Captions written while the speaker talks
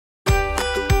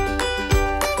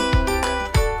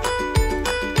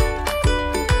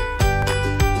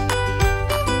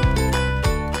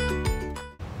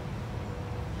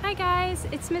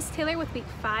Taylor with week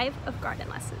 5 of garden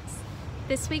lessons.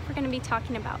 This week we're going to be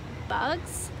talking about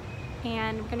bugs,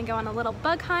 and we're going to go on a little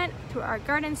bug hunt through our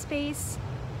garden space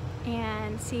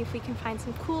and see if we can find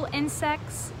some cool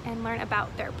insects and learn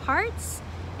about their parts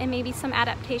and maybe some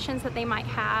adaptations that they might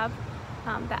have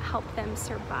that help them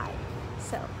survive.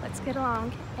 So let's get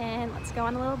along and let's go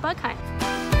on a little bug hunt.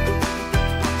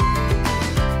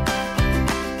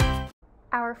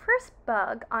 Our first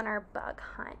bug on our bug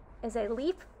hunt is a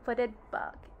leaf-footed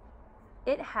bug.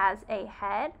 It has a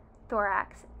head,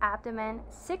 thorax, abdomen,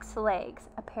 6 legs,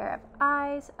 a pair of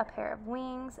eyes, a pair of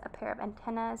wings, a pair of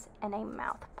antennas, and a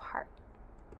mouth part.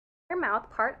 Their mouth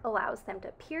part allows them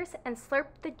to pierce and slurp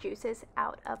the juices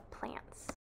out of plants.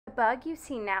 The bug you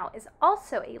see now is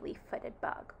also a leaf-footed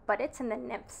bug, but it's in the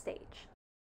nymph stage.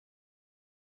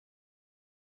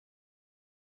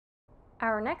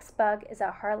 Our next bug is a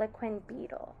harlequin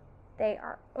beetle. They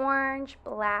are orange,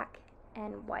 black,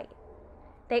 and white.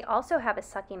 They also have a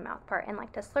sucking mouth part and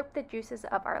like to slurp the juices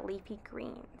of our leafy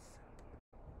greens.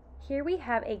 Here we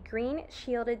have a green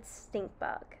shielded stink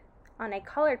bug on a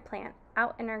collared plant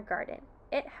out in our garden.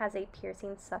 It has a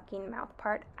piercing sucking mouth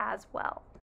part as well.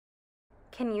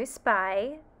 Can you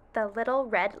spy the little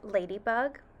red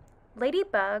ladybug?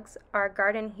 Ladybugs are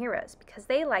garden heroes because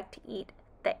they like to eat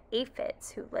the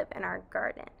aphids who live in our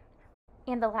garden.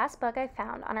 And the last bug I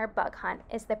found on our bug hunt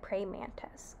is the praying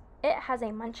mantis. It has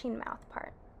a munching mouth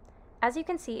part. As you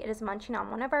can see, it is munching on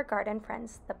one of our garden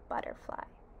friends, the butterfly.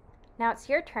 Now it's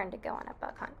your turn to go on a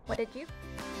bug hunt. What did you?